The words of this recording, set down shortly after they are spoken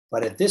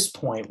But at this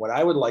point, what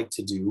I would like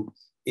to do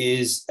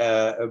is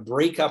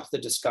break up the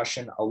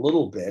discussion a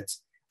little bit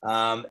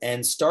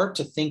and start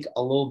to think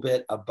a little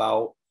bit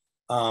about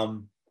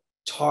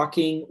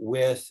talking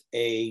with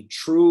a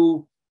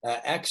true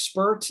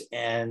expert.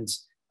 And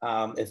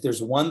if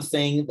there's one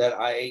thing that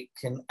I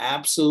can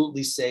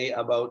absolutely say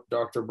about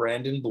Dr.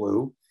 Brandon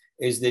Blue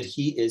is that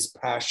he is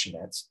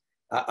passionate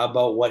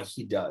about what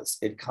he does.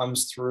 It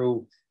comes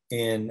through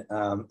in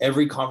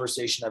every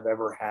conversation I've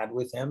ever had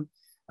with him.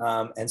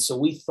 And so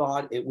we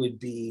thought it would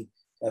be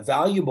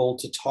valuable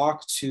to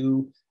talk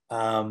to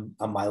a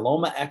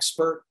myeloma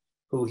expert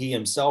who he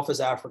himself is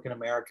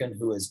African-American,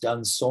 who has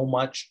done so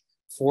much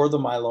for the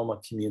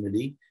myeloma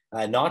community,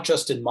 not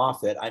just in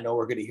Moffitt. I know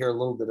we're going to hear a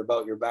little bit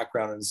about your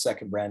background in a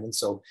second, Brandon,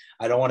 so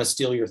I don't want to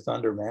steal your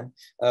thunder, man.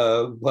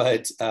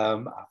 But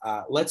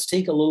let's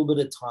take a little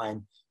bit of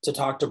time to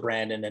talk to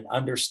Brandon and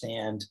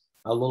understand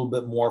a little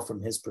bit more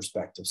from his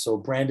perspective. So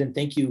Brandon,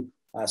 thank you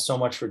so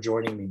much for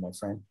joining me, my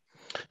friend.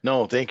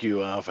 No, thank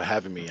you for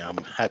having me. I'm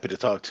happy to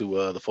talk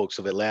to the folks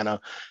of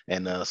Atlanta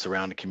and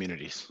surrounding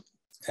communities.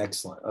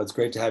 Excellent. Oh, it's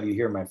great to have you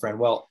here, my friend.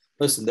 Well,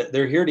 listen,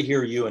 they're here to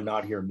hear you and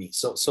not hear me.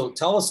 So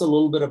tell us a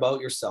little bit about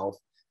yourself.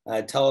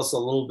 Tell us a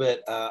little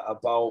bit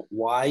about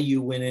why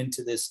you went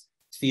into this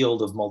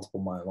field of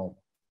multiple myeloma.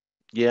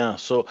 Yeah.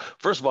 So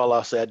first of all,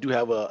 I'll say I do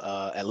have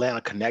a Atlanta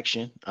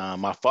connection.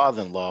 My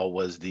father-in-law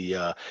was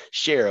the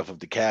sheriff of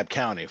DeKalb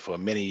County for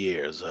many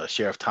years,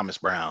 Sheriff Thomas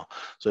Brown.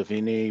 So if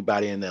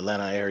anybody in the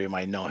Atlanta area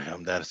might know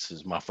him,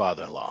 that's my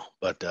father-in-law.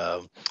 But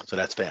so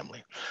that's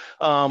family.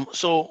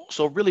 So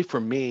really for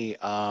me,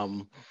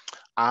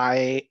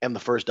 I am the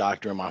first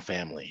doctor in my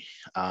family,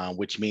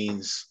 which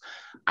means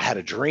I had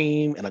a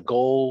dream and a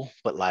goal,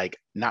 but like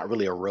not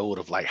really a road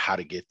of like how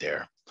to get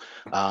there.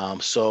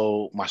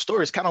 So my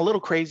story is kind of a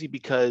little crazy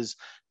because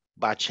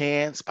by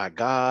chance, by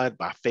God,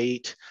 by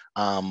fate,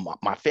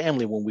 my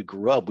family, when we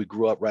grew up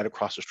right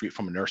across the street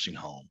from a nursing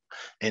home.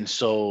 And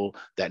so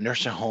that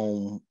nursing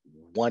home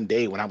one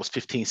day when I was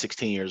 15,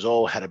 16 years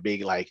old had a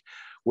big like,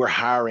 we're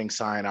hiring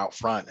sign out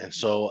front. And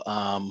so,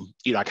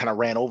 I kind of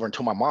ran over and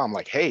told my mom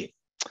like, hey,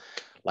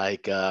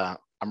 like, I'm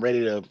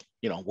ready to,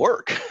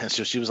 work. And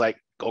so she was like,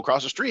 go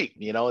across the street.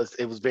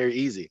 It was very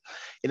easy.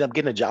 Ended up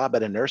getting a job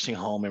at a nursing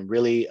home and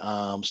really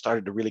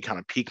started to really kind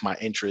of pique my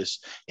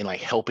interest in like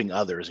helping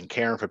others and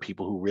caring for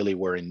people who really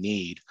were in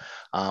need.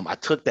 I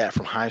took that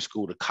from high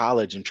school to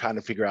college and trying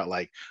to figure out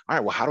like, all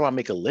right, well, how do I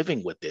make a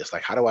living with this?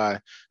 Like, how do I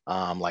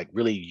like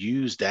really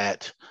use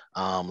that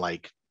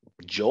like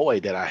joy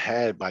that I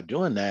had by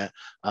doing that,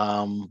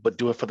 but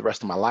do it for the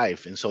rest of my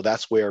life. And so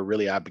that's where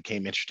really I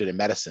became interested in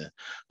medicine,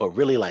 but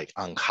really like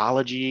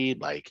oncology,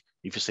 like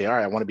if you say, all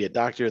right, I want to be a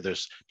doctor, do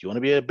you want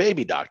to be a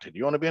baby doctor? Do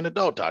you want to be an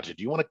adult doctor?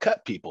 Do you want to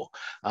cut people?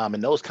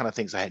 And those kind of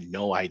things I had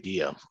no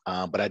idea,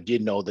 but I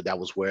did know that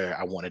was where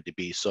I wanted to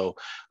be. So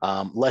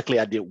luckily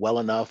I did well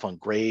enough on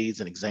grades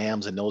and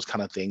exams and those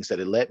kind of things that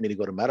it led me to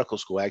go to medical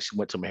school. I actually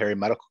went to Meharry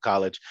Medical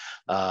College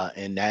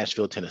in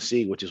Nashville,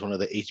 Tennessee, which is one of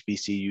the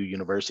HBCU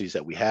universities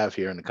that we have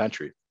here in the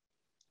country.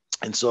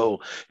 And so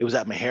it was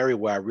at Meharry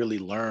where I really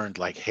learned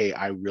like, hey,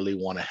 I really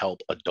want to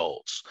help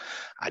adults.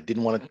 I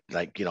didn't want to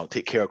like,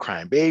 take care of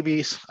crying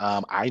babies.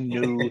 I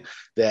knew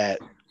that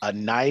a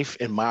knife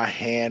in my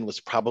hand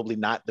was probably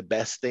not the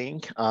best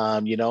thing,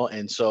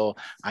 and so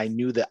I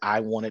knew that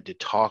I wanted to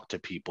talk to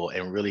people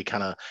and really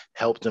kind of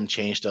help them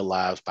change their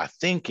lives by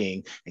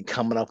thinking and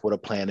coming up with a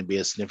plan to be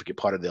a significant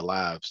part of their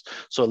lives.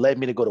 So it led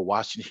me to go to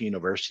Washington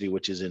University,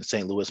 which is in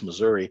St. Louis,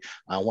 Missouri,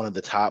 one of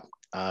the top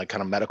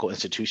kind of medical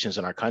institutions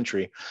in our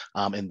country.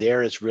 And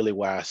there is really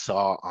where I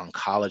saw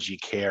oncology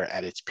care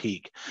at its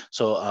peak.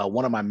 So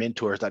one of my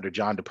mentors, Dr.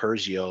 John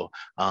DiPerzio,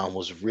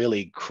 was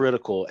really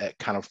critical at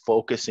kind of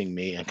focusing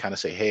me and kind of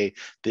say, hey,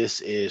 this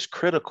is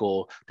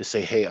critical to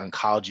say, hey,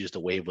 oncology is the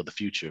wave of the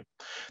future.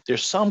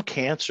 There's some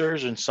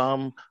cancers and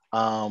some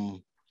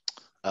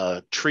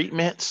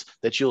treatments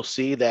that you'll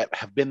see that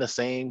have been the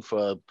same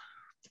for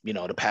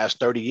the past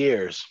 30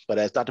 years. But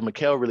as Dr.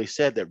 Mikhael really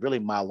said, that really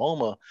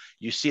myeloma,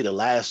 you see the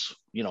last,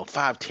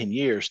 5-10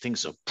 years,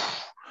 things have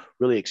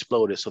really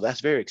exploded. So that's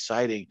very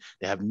exciting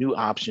to have new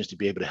options to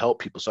be able to help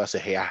people. So I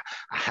said, hey, I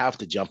have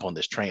to jump on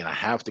this train. I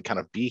have to kind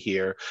of be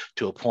here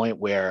to a point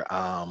where,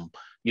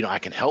 I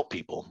can help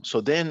people. So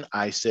then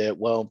I said,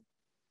 well,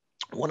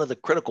 one of the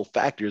critical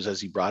factors,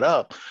 as he brought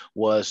up,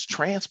 was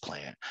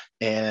transplant.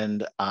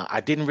 And I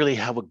didn't really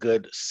have a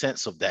good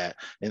sense of that.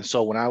 And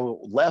so when I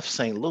left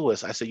St.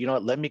 Louis, I said, you know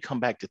what, let me come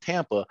back to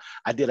Tampa.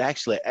 I did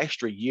actually an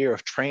extra year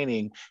of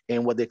training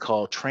in what they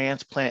call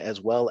transplant as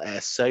well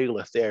as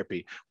cellular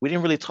therapy. We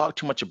didn't really talk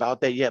too much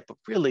about that yet, but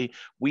really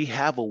we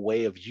have a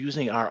way of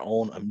using our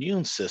own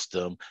immune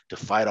system to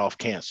fight off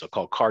cancer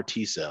called CAR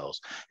T cells.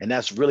 And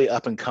that's really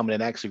up and coming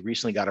and actually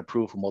recently got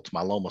approved for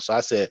multiple myeloma. So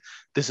I said,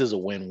 this is a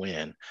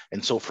win-win.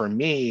 And so for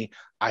me,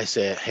 I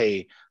said,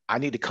 hey, I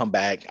need to come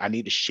back. I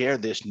need to share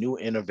this new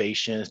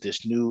innovations,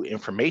 this new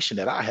information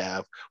that I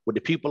have with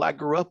the people I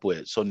grew up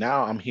with. So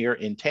now I'm here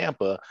in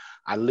Tampa.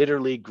 I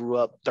literally grew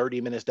up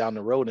 30 minutes down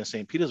the road in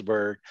St.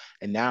 Petersburg.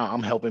 And now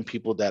I'm helping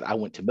people that I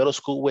went to middle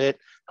school with,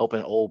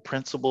 helping old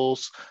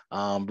principals,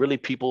 really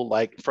people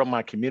like from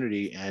my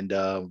community, and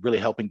really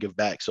helping give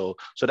back. So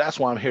that's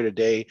why I'm here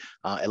today.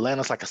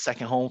 Atlanta's like a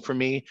second home for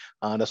me.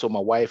 That's where my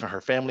wife and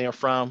her family are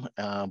from.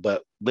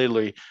 But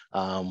literally,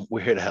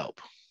 we're here to help.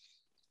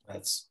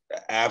 That's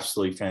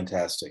absolutely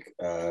fantastic.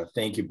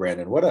 Thank you,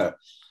 Brandon.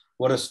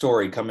 What a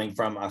story coming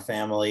from a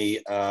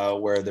family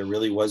where there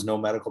really was no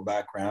medical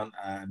background.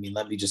 I mean,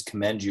 let me just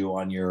commend you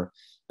on your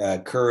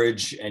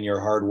courage and your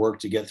hard work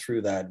to get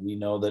through that. We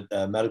know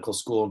that medical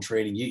school and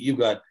training, you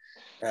got,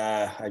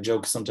 I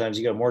joke sometimes,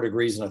 you got more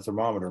degrees than a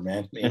thermometer,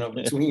 man. You know,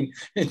 between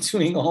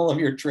all of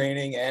your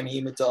training and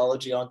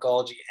hematology,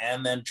 oncology,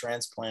 and then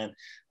transplant,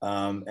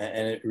 and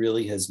it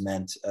really has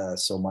meant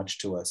so much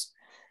to us.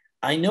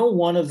 I know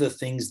one of the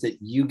things that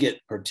you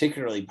get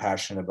particularly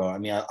passionate about. I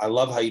mean, I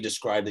love how you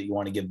describe that you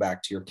want to give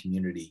back to your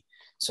community.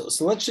 So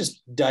let's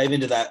just dive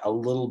into that a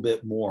little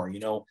bit more.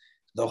 You know,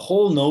 the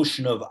whole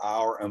notion of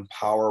our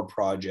Empower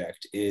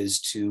project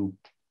is to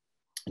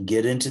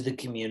get into the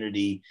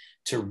community,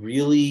 to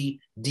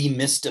really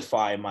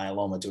demystify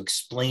myeloma, to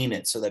explain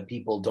it so that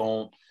people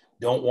don't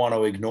want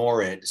to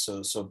ignore it,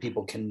 so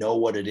people can know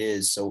what it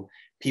is, so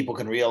people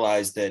can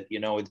realize that, you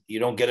know, you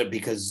don't get it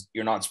because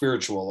you're not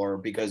spiritual or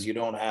because you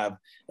don't have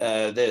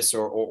this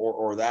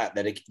or that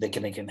it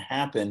can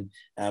happen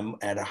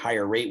at a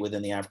higher rate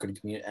within the African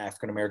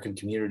American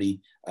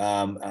community,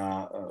 and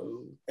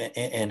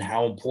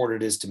how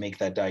important it is to make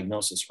that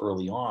diagnosis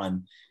early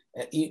on.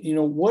 You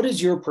know, what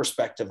is your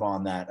perspective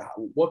on that?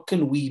 What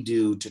can we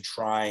do to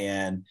try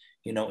and,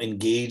 you know,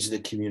 engage the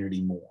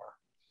community more?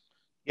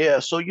 Yeah,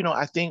 so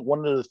I think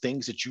one of the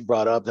things that you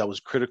brought up that was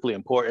critically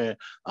important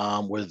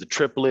were the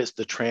triplets,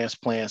 the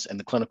transplants, and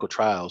the clinical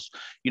trials.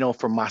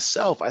 For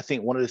myself, I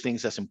think one of the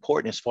things that's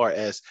important as far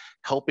as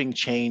helping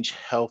change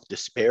health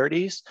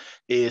disparities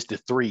is the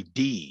 3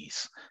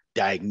 Ds: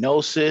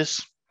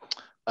 diagnosis,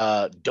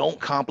 don't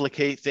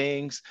complicate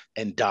things,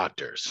 and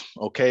doctors.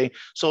 Okay.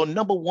 So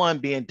number one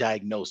being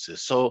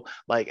diagnosis. So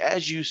like,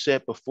 as you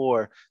said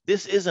before,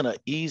 this isn't an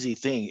easy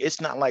thing. It's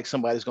not like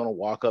somebody's going to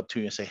walk up to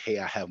you and say, hey,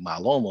 I have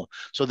myeloma.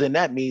 So then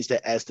that means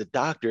that as the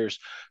doctors,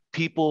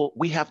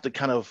 we have to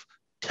kind of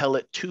tell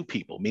it to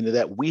people, meaning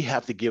that we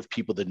have to give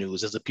people the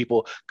news. As the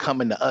people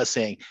coming to us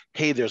saying,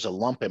 hey, there's a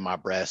lump in my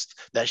breast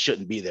that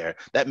shouldn't be there.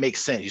 That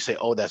makes sense. You say,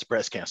 oh, that's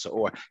breast cancer.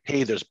 Or,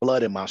 hey, there's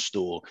blood in my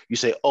stool. You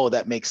say, oh,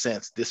 that makes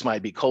sense. This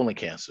might be colon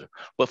cancer.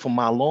 But for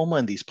myeloma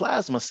and these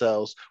plasma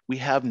cells, we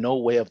have no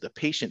way of the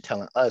patient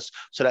telling us.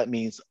 So that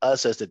means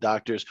us as the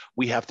doctors,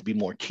 we have to be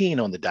more keen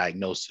on the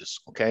diagnosis.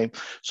 Okay.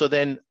 So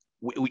then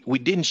we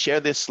didn't share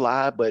this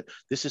slide, but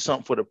this is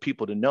something for the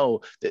people to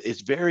know, that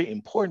it's very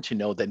important to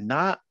know that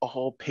not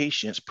all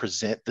patients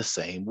present the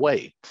same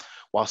way.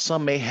 While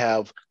some may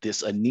have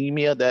this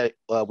anemia that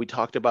we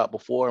talked about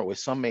before, or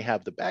some may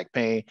have the back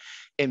pain,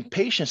 in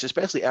patients,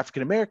 especially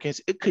African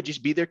Americans, it could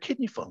just be their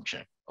kidney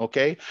function,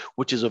 okay?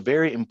 Which is a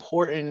very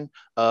important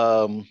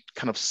kind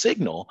of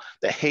signal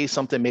that, hey,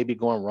 something may be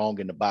going wrong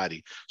in the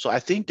body. So I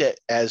think that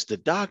as the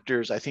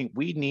doctors, I think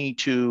we need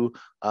to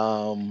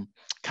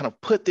kind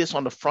of put this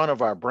on the front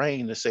of our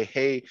brain to say,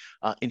 hey,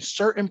 in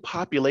certain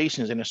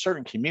populations and in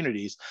certain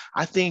communities,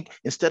 I think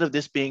instead of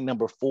this being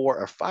number 4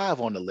 or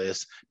 5 on the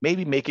list,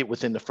 maybe make it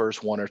within the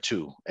first 1 or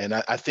 2. And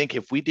I think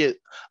if we did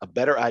a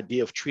better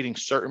idea of treating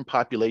certain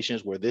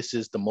populations where this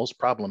is the most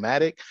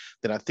problematic,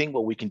 then I think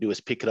what we can do is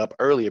pick it up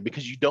earlier,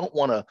 because you don't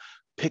want to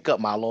pick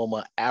up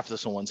myeloma after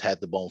someone's had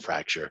the bone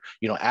fracture,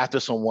 after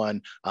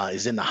someone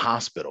is in the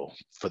hospital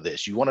for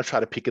this. You want to try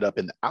to pick it up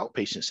in the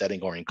outpatient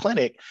setting or in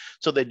clinic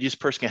so that this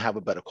person can have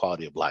a better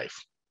quality of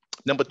life.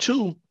 Number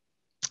 2,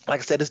 like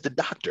I said, is the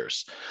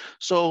doctors.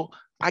 So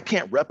I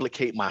can't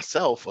replicate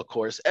myself, of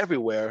course,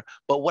 everywhere.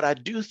 But what I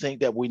do think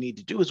that we need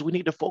to do is we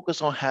need to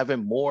focus on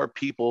having more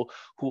people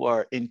who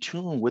are in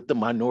tune with the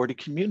minority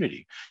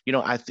community.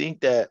 I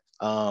think that,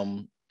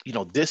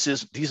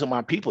 these are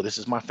my people. This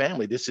is my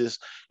family. This is,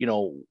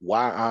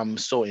 why I'm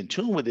so in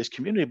tune with this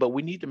community. But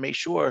we need to make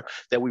sure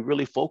that we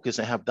really focus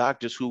and have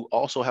doctors who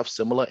also have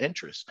similar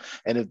interests.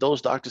 And if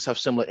those doctors have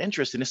similar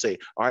interests, then they say,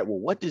 all right, well,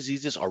 what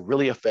diseases are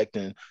really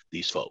affecting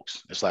these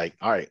folks? It's like,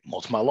 all right,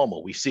 multiple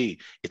myeloma, we see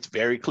it's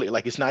very clear.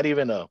 Like, it's not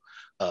even a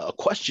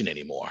question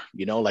anymore,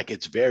 like,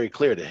 it's very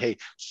clear that, hey,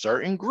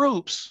 certain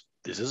groups,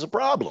 this is a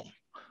problem.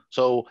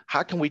 So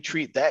how can we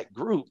treat that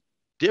group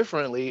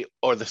differently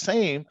or the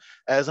same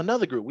as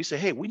another group? We say,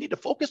 hey, we need to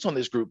focus on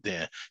this group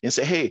then, and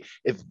say, hey,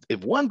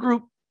 if one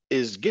group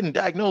is getting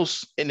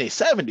diagnosed in their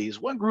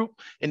 70s, one group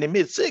in the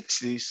mid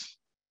 60s,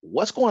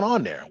 what's going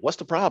on there? What's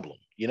the problem?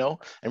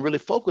 And really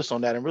focus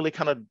on that and really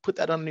kind of put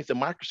that underneath the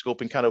microscope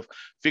and kind of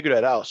figure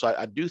that out. So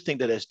I do think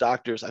that as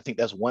doctors, I think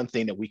that's one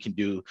thing that we can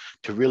do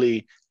to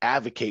really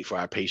advocate for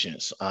our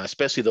patients,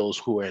 especially those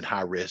who are in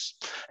high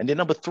risk. And then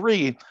number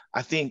 3,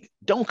 I think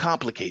don't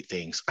complicate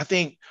things. I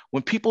think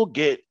when people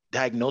get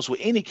diagnosed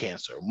with any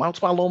cancer,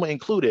 multiple myeloma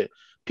included,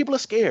 people are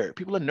scared,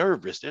 people are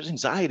nervous, there's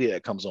anxiety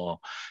that comes on.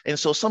 And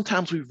so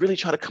sometimes we really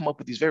try to come up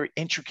with these very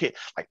intricate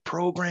like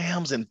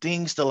programs and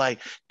things to like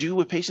do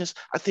with patients.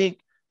 I think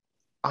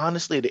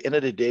honestly, at the end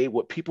of the day,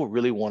 what people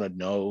really want to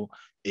know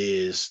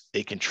is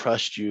they can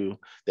trust you,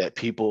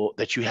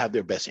 that you have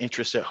their best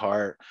interests at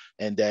heart,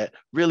 and that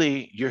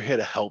really you're here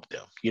to help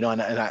them.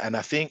 And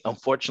I think,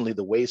 unfortunately,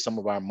 the way some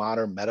of our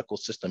modern medical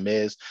system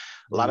is,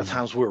 a lot of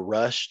times we're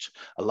rushed.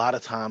 A lot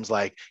of times,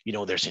 like,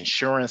 there's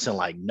insurance and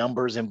like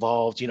numbers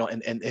involved,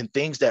 and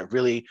things that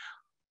really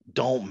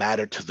don't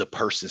matter to the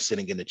person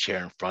sitting in the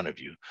chair in front of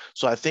you.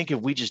 So I think if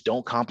we just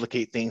don't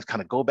complicate things,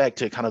 kind of go back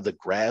to kind of the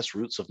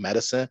grassroots of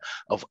medicine,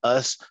 of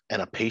us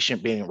and a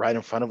patient being right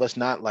in front of us,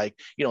 not like,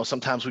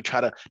 sometimes we try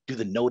to do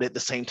the note at the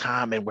same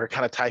time and we're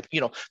kind of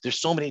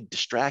there's so many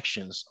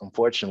distractions,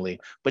 unfortunately,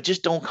 but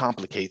just don't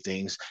complicate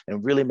things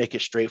and really make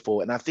it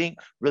straightforward. And I think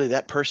really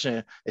that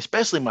person,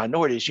 especially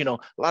minorities, a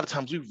lot of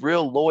times we're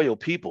real loyal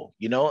people,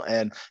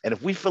 and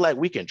if we feel like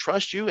we can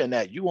trust you and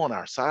that you on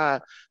our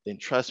side, then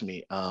trust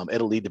me,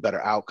 it'll lead to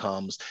better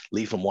outcomes,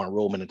 lead for more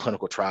enrollment in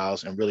clinical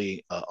trials, and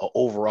really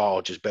overall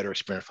just better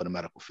experience for the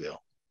medical field.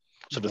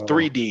 So the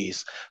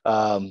 3Ds,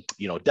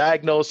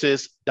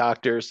 diagnosis,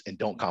 doctors, and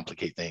don't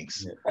complicate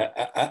things.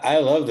 I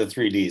love the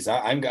 3Ds.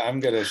 I'm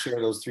going to share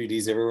those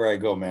 3Ds everywhere I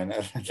go, man.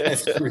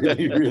 That's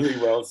really, really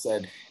well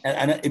said.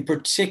 And it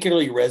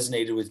particularly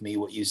resonated with me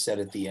what you said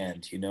at the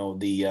end.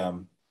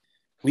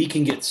 We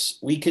can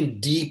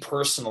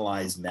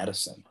depersonalize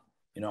medicine.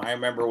 I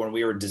remember when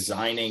we were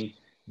designing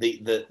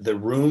the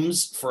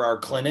rooms for our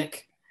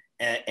clinic,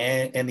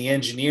 and the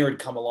engineer had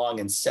come along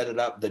and set it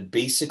up that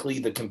basically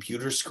the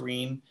computer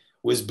screen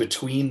was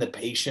between the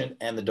patient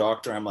and the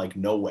doctor. I'm like,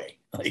 no way.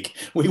 Like,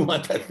 we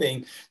want that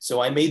thing. So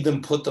I made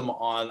them put them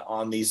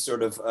on these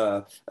sort of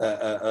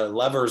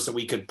levers that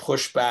we could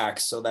push back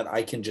so that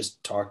I can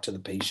just talk to the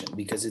patient,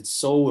 because it's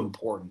so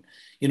important.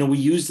 We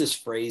use this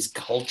phrase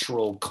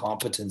cultural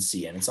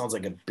competency, and it sounds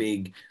like a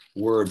big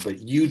word, but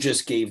you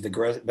just gave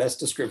the best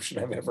description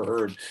I've ever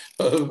heard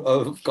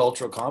of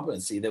cultural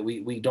competency, that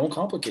we don't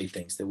complicate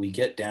things, that we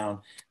get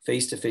down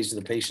face to face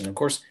with the patient. Of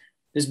course,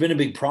 there's been a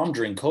big problem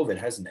during COVID,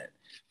 hasn't it?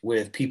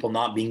 With people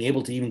not being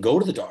able to even go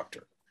to the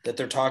doctor, that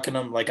they're talking to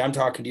them like I'm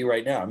talking to you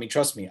right now. I mean,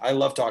 trust me, I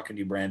love talking to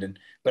you, Brandon,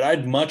 but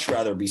I'd much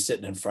rather be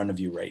sitting in front of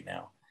you right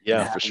now.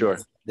 Yeah, for sure.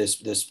 This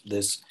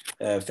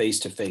face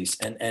to face,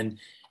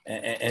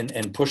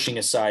 and pushing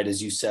aside,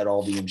 as you said,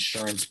 all the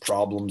insurance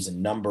problems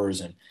and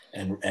numbers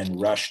and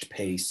rushed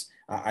pace.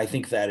 I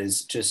think that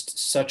is just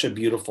such a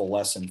beautiful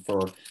lesson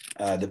for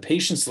the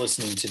patients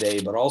listening today,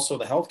 but also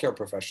the healthcare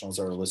professionals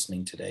that are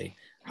listening today,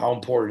 how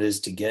important it is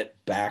to get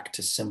back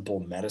to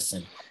simple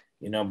medicine.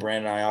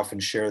 Brandon, I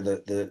often share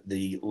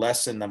the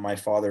lesson that my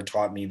father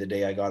taught me the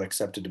day I got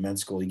accepted to med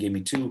school. He gave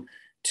me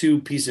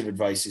two pieces of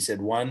advice. He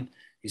said, one,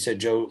 he said,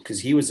 Joe,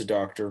 because he was a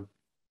doctor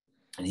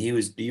and he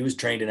was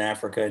trained in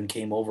Africa and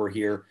came over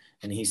here.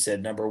 And he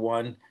said, number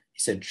one, he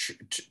said,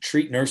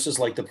 treat nurses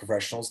like the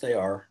professionals they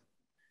are.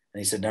 And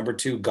he said, number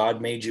two,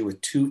 God made you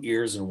with 2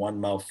 ears and 1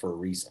 mouth for a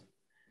reason.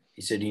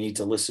 He said, you need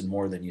to listen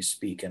more than you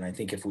speak. And I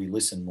think if we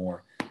listen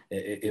more,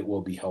 it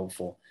will be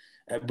helpful.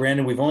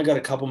 Brandon, we've only got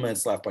a couple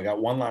minutes left, but I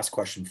got one last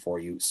question for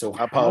you. So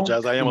I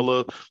apologize. I am a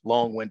little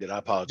long-winded. I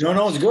apologize.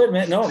 No, it's good,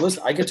 man. No,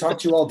 listen, I could talk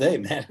to you all day,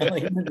 man.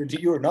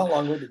 You are not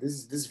long-winded.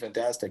 This is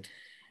fantastic.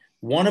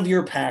 One of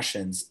your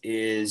passions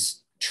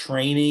is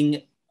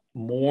training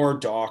more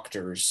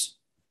doctors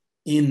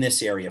in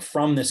this area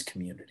from this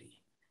community.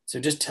 So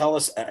just tell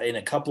us in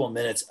a couple of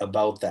minutes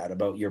about that,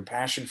 about your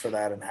passion for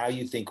that, and how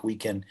you think we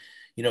can,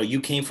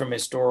 you came from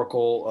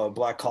historical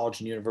Black college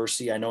and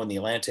university. I know in the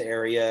Atlanta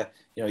area,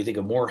 you think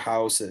of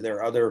Morehouse. There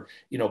are other,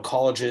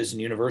 colleges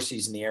and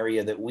universities in the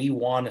area that we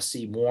want to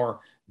see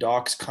more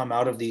docs come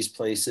out of these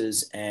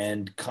places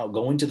and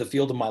go into the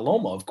field of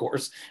myeloma. Of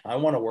course, I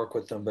want to work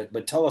with them,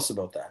 but tell us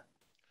about that.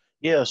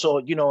 Yeah,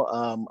 so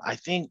I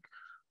think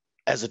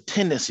as a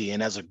tendency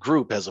and as a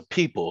group, as a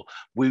people,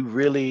 we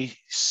really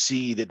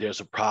see that there's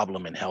a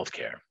problem in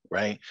healthcare,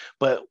 right?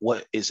 But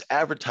what is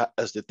advertised,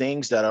 the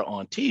things that are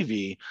on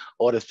TV,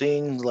 or the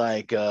things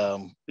like,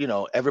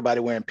 everybody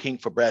wearing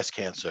pink for breast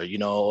cancer,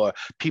 or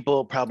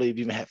people probably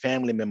even had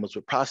family members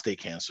with prostate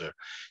cancer.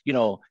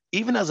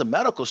 Even as a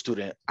medical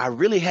student, I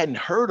really hadn't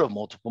heard of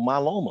multiple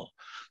myeloma.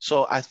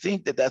 So I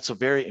think that that's a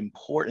very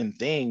important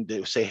thing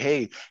to say,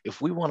 hey,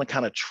 if we want to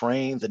kind of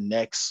train the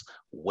next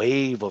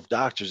wave of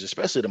doctors,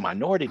 especially the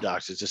minority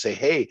doctors, to say,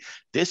 hey,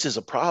 this is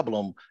a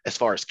problem as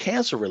far as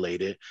cancer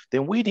related,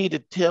 then we need to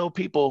tell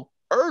people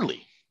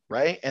early,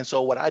 right? And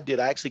so what I did,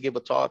 I actually gave a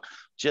talk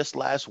just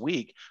last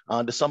week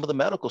to some of the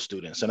medical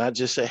students. And I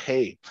just said,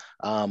 hey,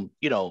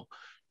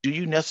 do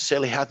you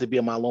necessarily have to be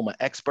a myeloma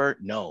expert?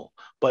 No,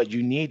 but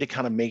you need to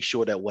kind of make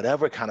sure that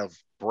whatever kind of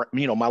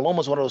myeloma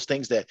is one of those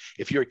things that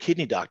if you're a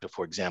kidney doctor,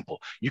 for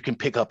example, you can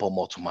pick up on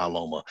multiple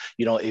myeloma.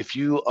 If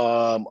you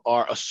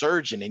are a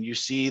surgeon and you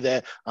see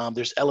that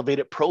there's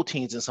elevated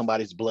proteins in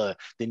somebody's blood,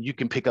 then you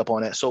can pick up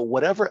on that. So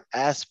whatever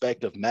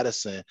aspect of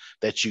medicine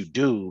that you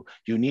do,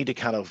 you need to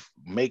kind of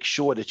make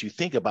sure that you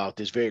think about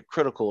this very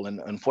critical and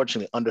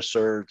unfortunately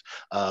underserved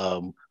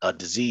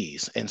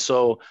disease. And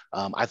so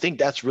I think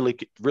that's really,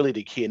 really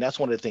the key. And that's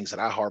one of the things that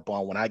I harp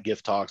on when I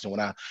give talks and when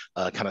I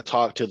kind of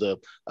talk to the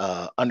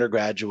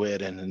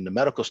undergraduate and the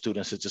medical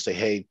students, is to say,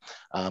 hey,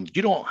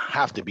 you don't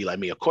have to be like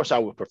me. Of course, I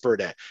would prefer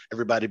that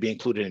everybody be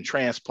included in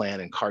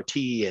transplant and CAR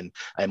T and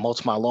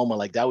multiple myeloma.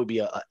 Like that would be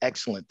an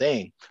excellent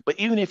thing. But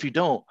even if you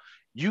don't,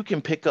 you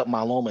can pick up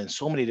myeloma in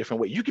so many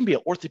different ways. You can be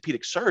an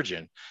orthopedic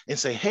surgeon and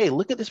say, hey,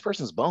 look at this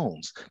person's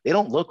bones. They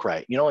don't look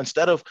right.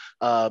 Instead of,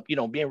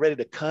 being ready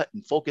to cut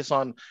and focus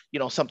on,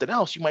 something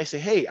else, you might say,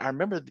 hey, I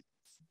remember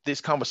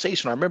this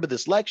conversation. I remember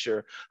this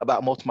lecture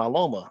about multiple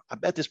myeloma. I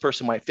bet this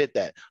person might fit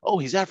that. Oh,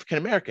 he's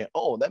African-American.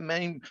 Oh, that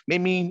may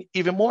mean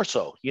even more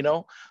so,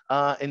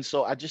 And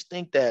so I just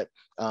think that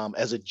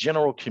as a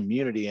general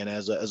community and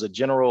as a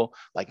general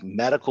like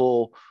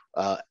medical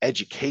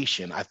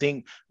education, I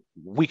think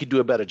we could do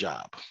a better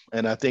job.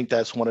 And I think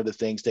that's one of the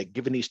things that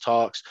giving these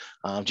talks,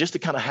 just to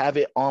kind of have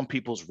it on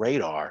people's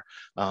radar,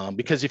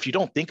 because if you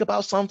don't think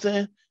about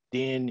something,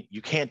 then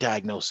you can't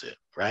diagnose it,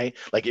 right?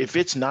 Like if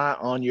it's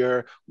not on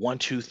your 1,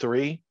 2,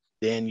 3,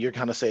 then you're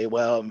kind of say,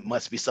 well, it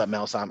must be something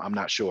else. I'm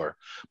not sure.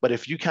 But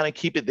if you kind of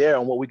keep it there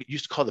on what we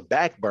used to call the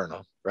back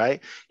burner,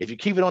 right? If you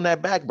keep it on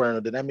that back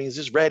burner, then that means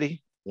it's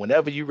ready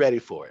whenever you're ready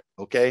for it.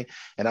 Okay.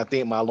 And I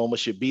think myeloma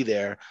should be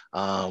there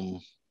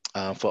for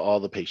all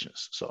the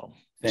patients. So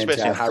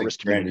especially in high-risk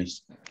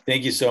communities.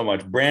 Thank you so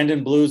much.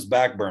 Brandon Blue's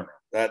back burner.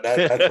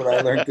 That's what I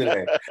learned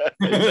today.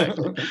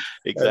 Exactly.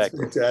 That's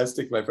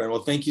fantastic, my friend.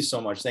 Well, thank you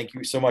so much. Thank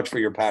you so much for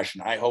your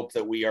passion. I hope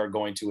that we are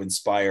going to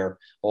inspire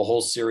a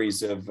whole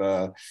series of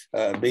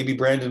baby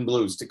Brandon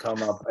Blues to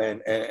come up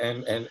and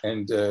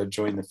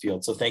join the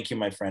field. So thank you,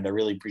 my friend. I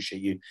really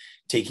appreciate you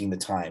taking the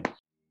time.